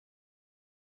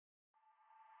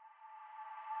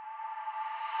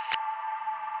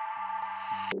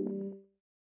This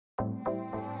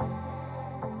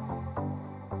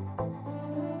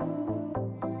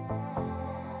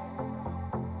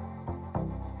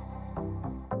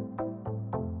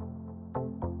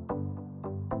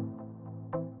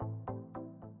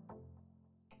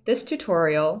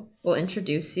tutorial will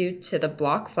introduce you to the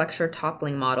block flexure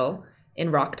toppling model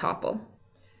in RocTopple.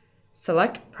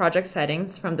 Select Project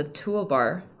Settings from the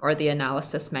toolbar or the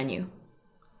Analysis menu.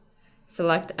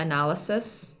 Select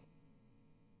Analysis,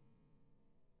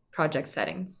 Project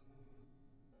Settings.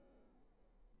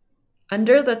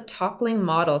 Under the Toppling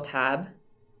Model tab,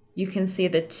 you can see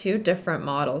the two different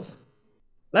models.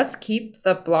 Let's keep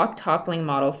the block toppling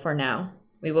model for now.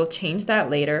 We will change that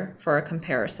later for a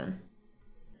comparison.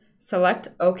 Select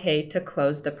OK to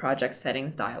close the Project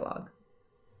Settings dialog.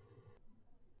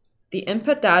 The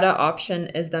Input Data option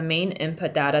is the main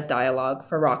input data dialog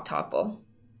for RocTopple.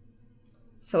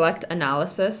 Select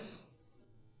Analysis,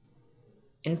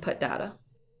 Input Data.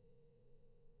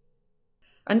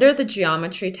 Under the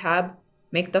Geometry tab,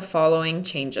 make the following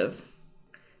changes.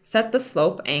 Set the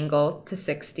slope angle to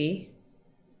 60,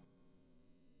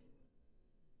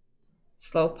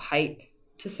 slope height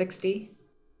to 60,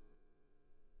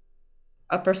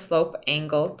 upper slope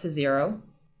angle to 0,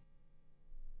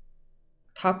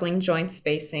 toppling joint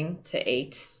spacing to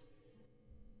 8,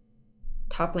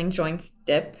 toppling joints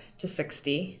dip to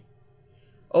 60,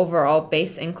 overall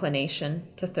base inclination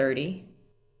to 30,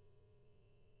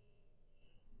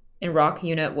 and rock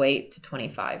unit weight to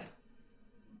 25.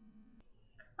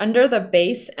 Under the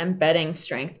Base and Bedding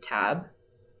Strength tab,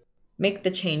 make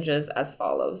the changes as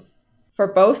follows. For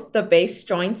both the base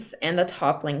joints and the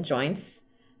toppling joints,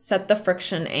 set the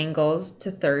friction angles to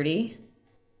 30,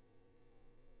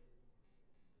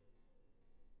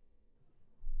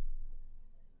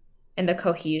 and the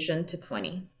cohesion to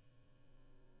 20.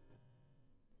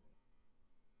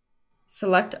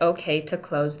 Select OK to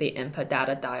close the Input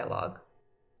Data dialog.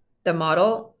 The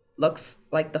model looks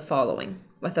like the following,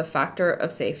 with a factor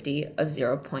of safety of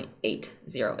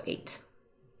 0.808.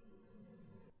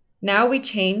 Now we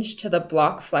change to the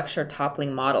block flexure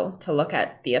toppling model to look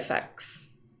at the effects.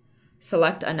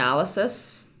 Select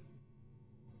Analysis,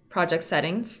 Project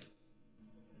Settings.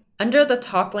 Under the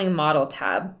Toppling Model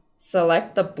tab,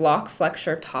 select the block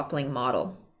flexure toppling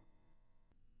model.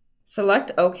 Select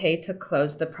OK to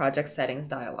close the Project Settings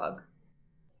dialog.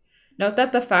 Note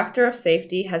that the factor of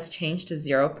safety has changed to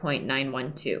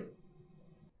 0.912.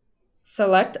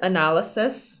 Select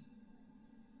Analysis,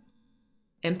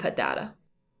 Input Data.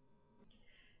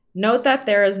 Note that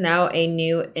there is now a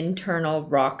new Internal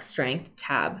Rock Strength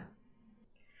tab.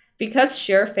 Because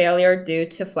shear failure due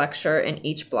to flexure in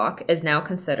each block is now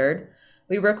considered,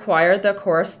 we require the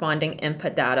corresponding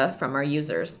input data from our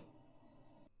users.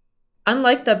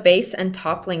 Unlike the base and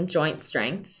toppling joint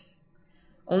strengths,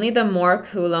 only the Mohr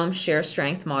Coulomb shear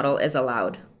strength model is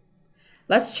allowed.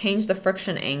 Let's change the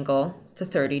friction angle to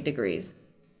 30 degrees.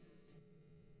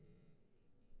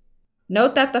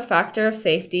 Note that the factor of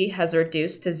safety has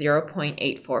reduced to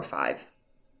 0.845.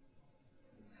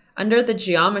 Under the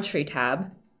Geometry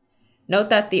tab, note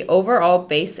that the overall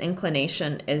base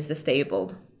inclination is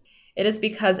disabled. It is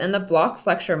because in the block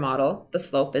flexure model, the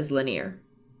slope is linear.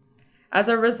 As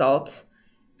a result,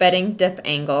 bedding dip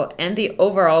angle and the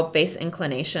overall base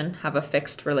inclination have a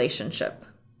fixed relationship.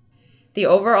 The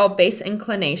overall base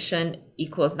inclination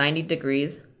equals 90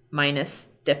 degrees minus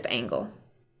dip angle.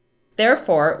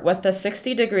 Therefore, with a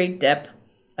 60-degree dip,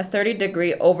 a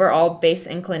 30-degree overall base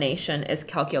inclination is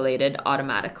calculated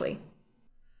automatically.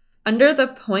 Under the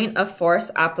Point of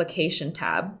Force Application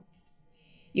tab,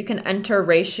 you can enter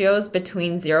ratios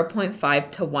between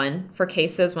 0.5 to 1 for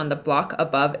cases when the block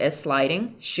above is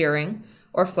sliding, shearing,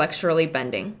 or flexurally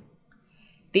bending.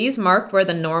 These mark where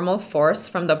the normal force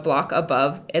from the block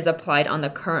above is applied on the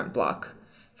current block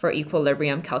for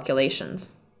equilibrium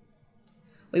calculations.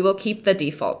 We will keep the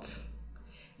defaults.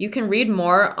 You can read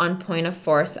more on point of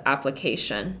force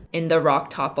application in the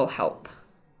RocTopple help.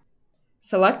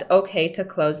 Select OK to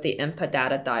close the Input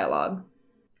Data dialog.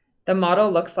 The model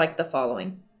looks like the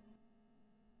following.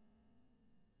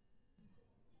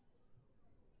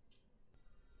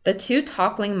 The two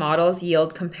toppling models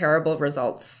yield comparable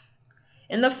results.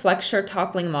 In the flexure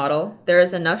toppling model, there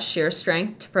is enough shear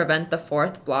strength to prevent the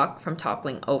fourth block from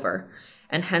toppling over,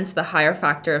 and hence the higher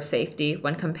factor of safety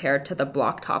when compared to the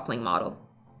block toppling model.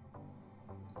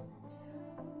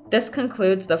 This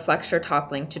concludes the flexure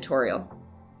toppling tutorial.